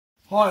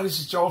Hi, this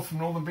is Joel from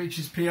Northern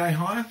Beaches PA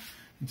Hire,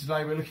 and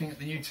today we're looking at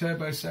the new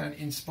Turbosound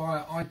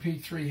Inspire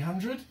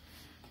iP300.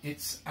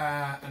 It's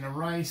an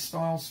array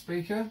style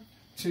speaker,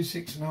 two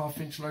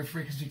 6.5-inch low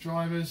frequency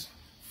drivers,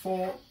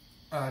 four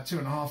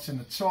 2.5s in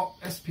the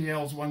top,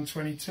 SPL's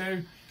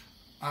 122,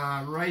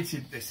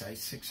 rated, they say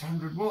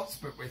 600 watts,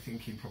 but we're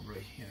thinking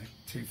probably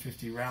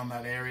 250 around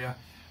that area.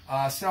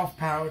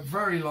 Self-powered,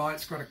 very light,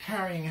 it's got a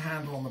carrying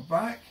handle on the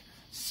back.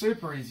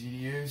 Super easy to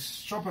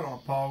use, drop it on a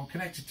pole,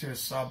 connect it to a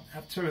sub,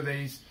 have two of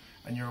these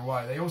and you're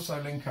away. They also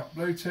link up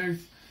Bluetooth.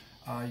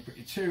 You've got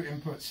your two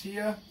inputs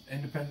here,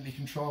 independently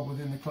controlled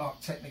within the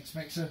Clark Technics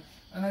mixer.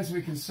 And as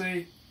we can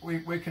see,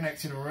 we're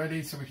connected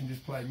already, so we can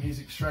just play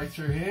music straight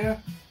through here.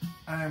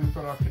 And we've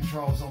got our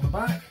controls on the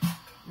back.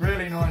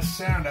 Really nice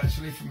sound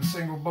actually from a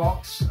single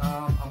box.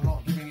 I'm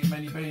not giving it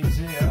many beans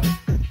here.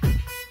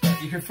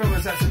 But you can feel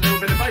there's actually a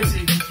little bit of bass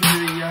even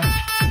through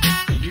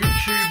the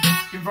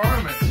YouTube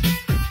environment.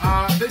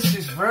 This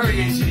is very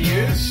easy to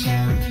use,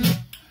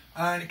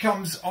 and it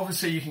comes,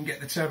 obviously you can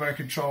get the Turbo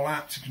Control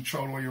app to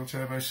control all your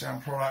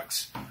Turbosound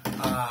products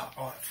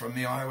from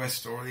the iOS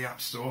store or the App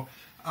Store.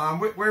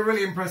 We're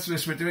really impressed with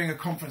this. We're doing a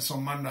conference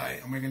on Monday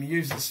and we're going to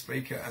use this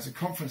speaker as a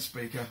conference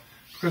speaker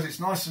because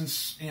it's nice and,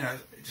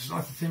 it's a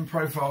nice thin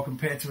profile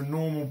compared to a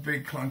normal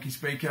big clunky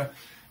speaker.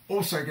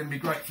 Also going to be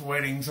great for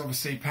weddings,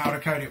 obviously powder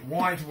coat it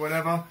white or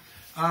whatever.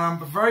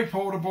 But very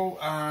portable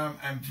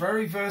and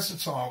very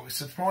versatile. It's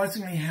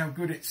surprisingly how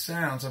good it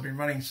sounds. I've been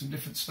running some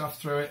different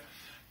stuff through it,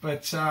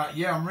 but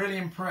yeah, I'm really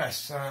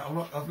impressed.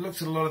 I've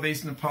looked at a lot of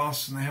these in the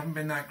past and they haven't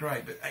been that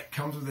great, but it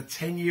comes with a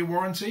 10-year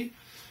warranty,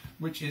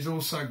 which is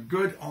also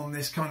good on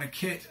this kind of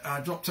kit.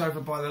 Dropped over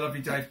by the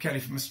lovely Dave Kelly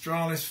from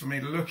Australis for me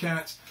to look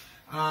at.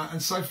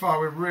 And so far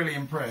we're really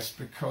impressed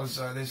because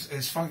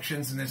there's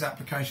functions and there's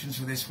applications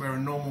for this where a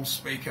normal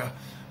speaker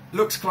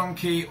looks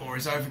clunky or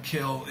is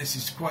overkill. This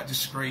is quite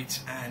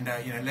discreet and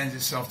lends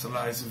itself to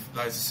loads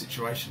of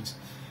situations.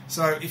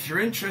 So if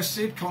you're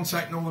interested,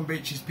 contact Northern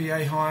Beaches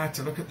PA Hire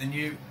to look at the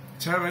new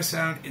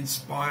Turbosound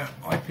Inspire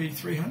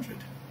iP300.